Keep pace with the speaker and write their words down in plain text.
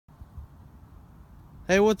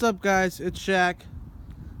Hey, what's up guys? It's Shaq.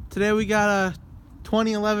 Today we got a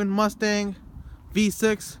 2011 Mustang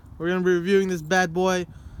V6. We're going to be reviewing this bad boy,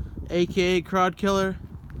 aka crowd killer.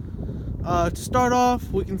 To start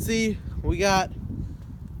off, we can see we got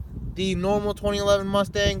the normal 2011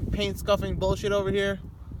 Mustang paint scuffing bullshit over here.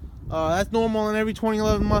 That's normal in every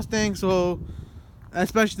 2011 Mustang, so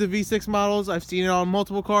especially the V6 models. I've seen it on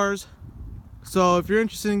multiple cars. So if you're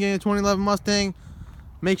interested in getting a 2011 Mustang,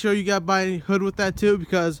 make sure you got by hood with that too,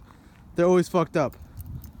 because they're always fucked up.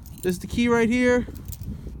 This is the key right here.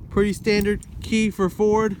 Pretty standard key for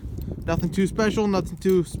Ford. Nothing too special, nothing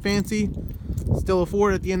too fancy. Still a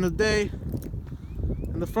Ford at the end of the day.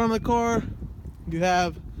 In the front of the car, you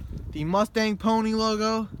have the Mustang pony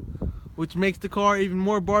logo, which makes the car even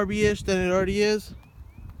more Barbie-ish than it already is.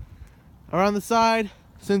 Around the side,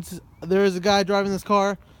 since there is a guy driving this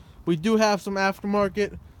car, we do have some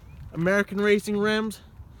aftermarket American racing rims.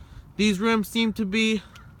 These rims seem to be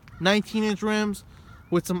 19-inch rims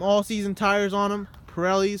with some all-season tires on them,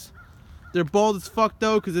 Pirellis. They're bald as fuck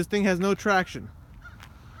though, because this thing has no traction.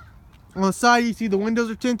 On the side, you see the windows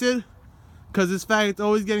are tinted, because this faggot's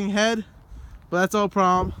always getting head, but that's no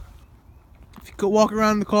problem. If you go walk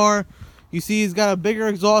around the car, you see he's got a bigger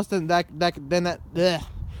exhaust than that can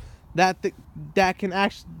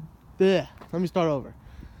actually. Let me start over.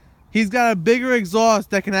 He's got a bigger exhaust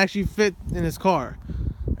that can actually fit in his car.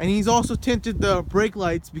 And he's also tinted the brake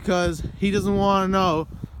lights because he doesn't want to know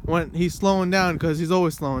when he's slowing down, because he's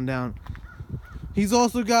always slowing down. He's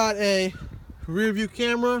also got a rear view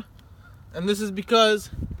camera, and this is because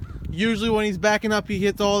usually when he's backing up he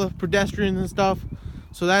hits all the pedestrians and stuff.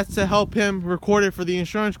 So that's to help him record it for the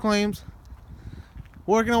insurance claims.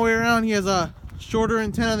 Working our way around, he has a shorter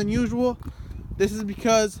antenna than usual. This is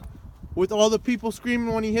because with all the people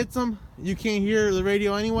screaming when he hits them, you can't hear the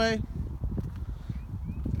radio anyway.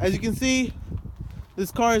 As you can see, this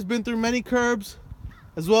car has been through many curbs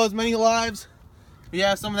as well as many lives. We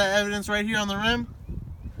have some of that evidence right here on the rim.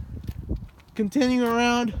 Continuing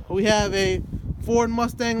around, we have a Ford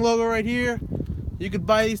Mustang logo right here. You could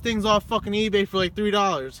buy these things off fucking eBay for like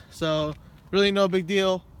 $3, so really no big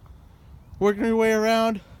deal. Working your way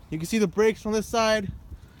around, you can see the brakes on this side.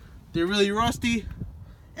 They're really rusty,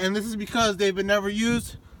 and this is because they've been never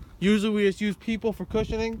used. Usually we just use people for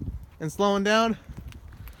cushioning and slowing down.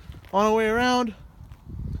 On our way around,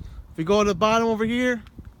 if we go to the bottom over here,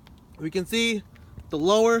 we can see the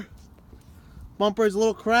lower bumper is a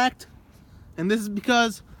little cracked, and this is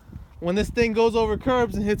because when this thing goes over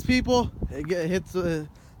curbs and hits people, it's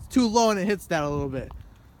too low and it hits that a little bit.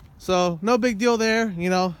 So no big deal there, you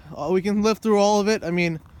know. We can live through all of it. I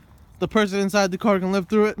mean, the person inside the car can live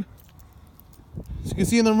through it. As you can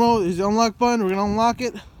see in the remote, there's the unlock button. We're gonna unlock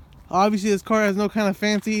it. Obviously, this car has no kind of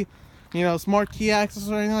fancy, you know, smart key access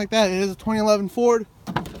or anything like that. It is a 2011 Ford.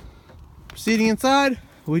 Proceeding inside,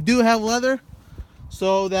 we do have leather,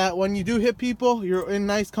 so that when you do hit people, you're in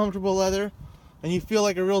nice, comfortable leather, and you feel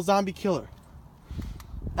like a real zombie killer.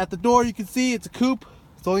 At the door, you can see it's a coupe.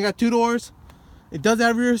 It's only got 2 doors. It does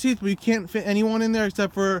have rear seats, but you can't fit anyone in there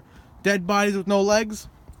except for dead bodies with no legs,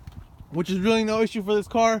 which is really no issue for this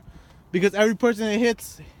car, because every person it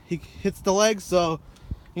hits, he hits the legs. So,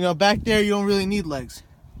 you know, back there you don't really need legs.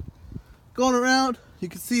 Going around, you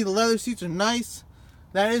can see the leather seats are nice.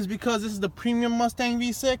 That is because this is the premium Mustang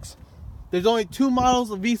V6. There's only 2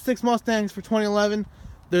 models of V6 Mustangs for 2011.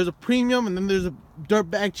 There's a premium and then there's a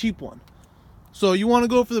dirtbag cheap one. So you want to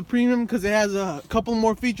go for the premium because it has a couple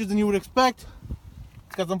more features than you would expect.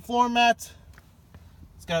 It's got some floor mats.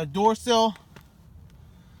 It's got a door sill.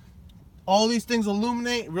 All these things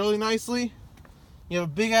illuminate really nicely. You have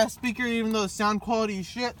a big ass speaker, even though the sound quality is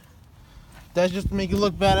shit. That's just to make it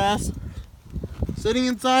look badass. Sitting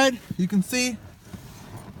inside, you can see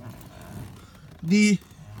the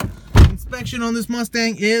inspection on this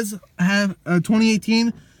Mustang is have a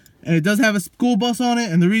 2018, and it does have a school bus on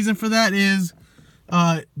it. And the reason for that is,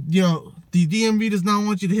 you know, the DMV does not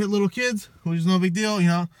want you to hit little kids, which is no big deal. You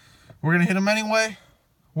know, we're gonna hit them anyway.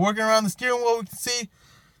 Working around the steering wheel, we can see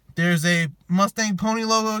there's a Mustang pony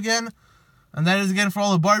logo again, and that is again for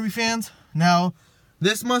all the Barbie fans. Now,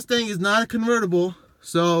 this Mustang is not a convertible,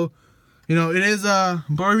 so you know it is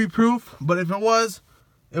Barbie proof. But if it was,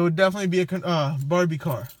 it would definitely be a Barbie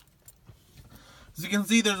car. As you can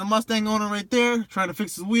see, there's a Mustang owner right there trying to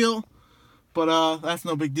fix his wheel, but that's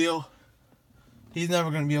no big deal. He's never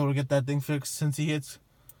going to be able to get that thing fixed since he hits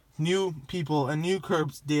new people and new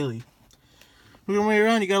curbs daily. Moving way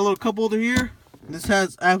around, you got a little cup holder here. This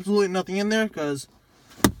has absolutely nothing in there because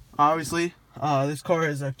obviously this car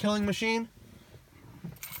is a killing machine.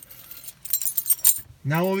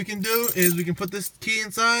 Now what we can do is we can put this key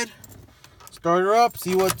inside, start her up,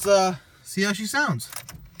 see how she sounds.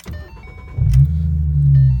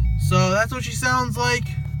 So that's what she sounds like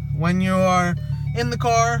when you are in the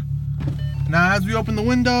car. Now as we open the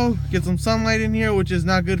window, get some sunlight in here, which is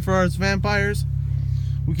not good for us vampires.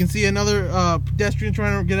 We can see another pedestrian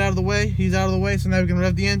trying to get out of the way. He's out of the way, so now we can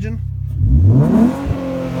rev the engine.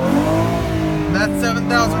 And that's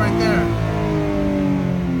 7,000 right there.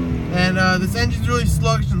 And this engine's really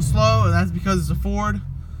sluggish and slow, and that's because it's a Ford.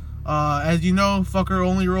 As you know, fucker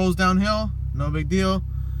only rolls downhill. No big deal.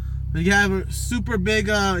 But you have a super big,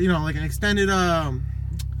 you know, like an extended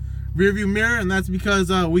rear view mirror, and that's because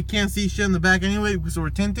we can't see shit in the back anyway because we're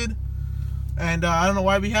tinted. And I don't know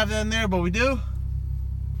why we have that in there, but we do.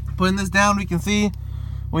 Putting this down, we can see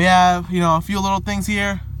we have, you know, a few little things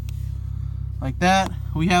here like that.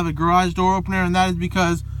 We have a garage door opener, and that is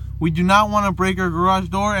because we do not want to break our garage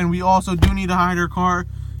door, and we also do need to hide our car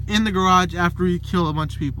in the garage after we kill a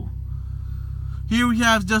bunch of people. Here we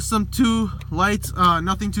have just some 2 lights,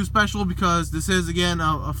 nothing too special because this is again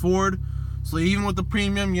a Ford. So even with the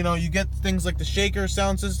premium, you know, you get things like the shaker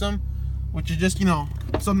sound system, which is just, you know,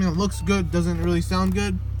 something that looks good, doesn't really sound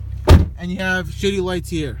good. And you have shitty lights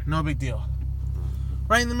here, no big deal.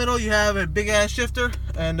 Right in the middle you have a big ass shifter,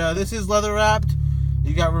 and this is leather wrapped.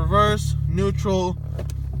 You got reverse, neutral,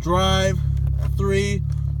 drive, 3,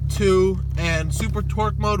 2, and super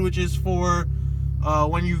torque mode, which is for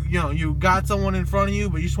when you got someone in front of you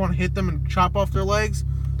but you just want to hit them and chop off their legs.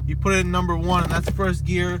 You put it in number 1, and that's the first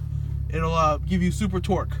gear. It'll give you super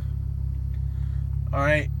torque.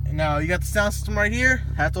 Alright, now you got the sound system right here.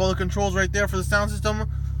 That's all the controls right there for the sound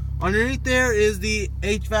system. Underneath there is the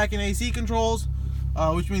HVAC and AC controls,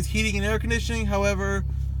 which means heating and air conditioning. However,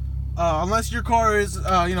 unless your car is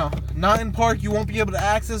you know, not in park, you won't be able to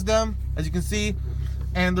access them, as you can see.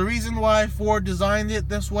 And the reason why Ford designed it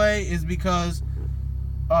this way is because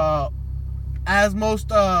as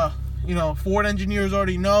most you know, Ford engineers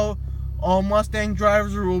already know, all Mustang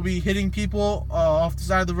drivers will be hitting people off the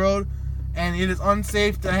side of the road, and it is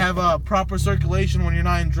unsafe to have proper circulation when you're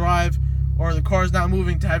not in drive or the car's not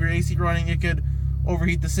moving to have your AC running. It could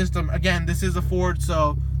overheat the system. Again, this is a Ford,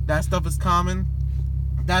 so that stuff is common.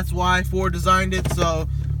 That's why Ford designed it, so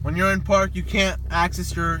when you're in park you can't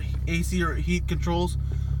access your AC or heat controls.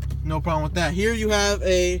 No problem with that. Here you have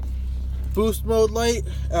a boost mode light.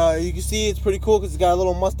 You can see it's pretty cool because it's got a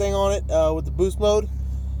little Mustang on it with the boost mode.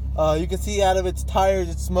 You can see out of its tires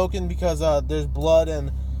it's smoking because there's blood,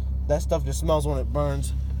 and that stuff just smells when it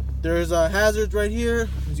burns. There's hazards right here.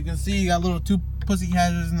 As you can see, you got little 2 pussy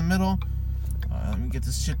hazards in the middle. Let me get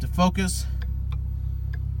this shit to focus.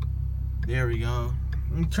 There we go.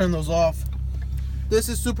 Let me turn those off. This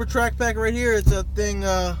is Super Track Pack right here. It's a thing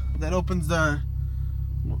that opens the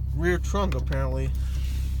rear trunk apparently.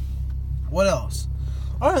 What else?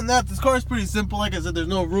 Other than that, this car is pretty simple. Like I said, there's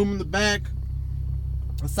no room in the back.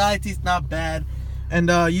 The side seat's not bad, and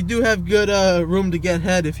you do have good room to get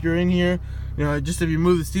head if you're in here. You know, just if you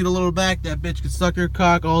move the seat a little back, that bitch could suck your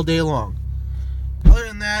cock all day long. Other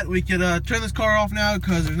than that, we could turn this car off now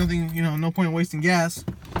because there's nothing, you know, no point in wasting gas,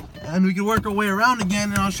 and we could work our way around again,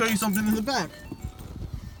 and I'll show you something in the back.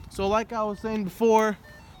 So like I was saying before,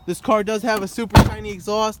 this car does have a super tiny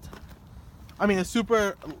exhaust. I mean, a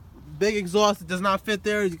super big exhaust. It does not fit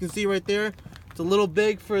there, as you can see right there. It's a little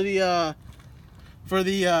big for the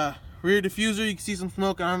rear diffuser. You can see some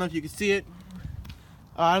smoke. I don't know if you can see it.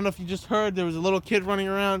 I don't know if you just heard, there was a little kid running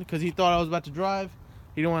around because he thought I was about to drive.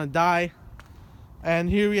 He didn't want to die. And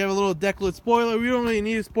here we have a little deck lid spoiler. We don't really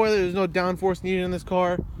need a spoiler. There's no downforce needed in this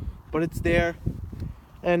car, but it's there.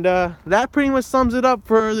 And that pretty much sums it up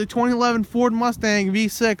for the 2011 Ford Mustang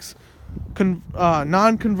V6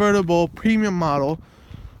 non-convertible premium model.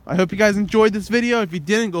 I hope you guys enjoyed this video. If you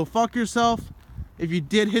didn't, go fuck yourself. If you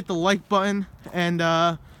did, hit the like button, and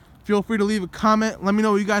feel free to leave a comment. Let me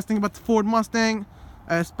know what you guys think about the Ford Mustang,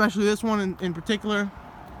 especially this one in particular.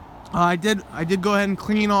 I did go ahead and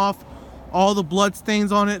clean off all the blood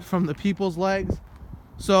stains on it from the people's legs.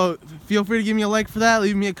 So feel free to give me a like for that,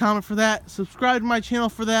 leave me a comment for that, subscribe to my channel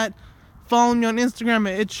for that, follow me on Instagram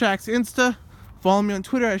at itshacksinsta, follow me on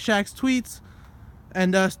Twitter at shackstweets,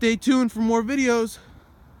 and stay tuned for more videos.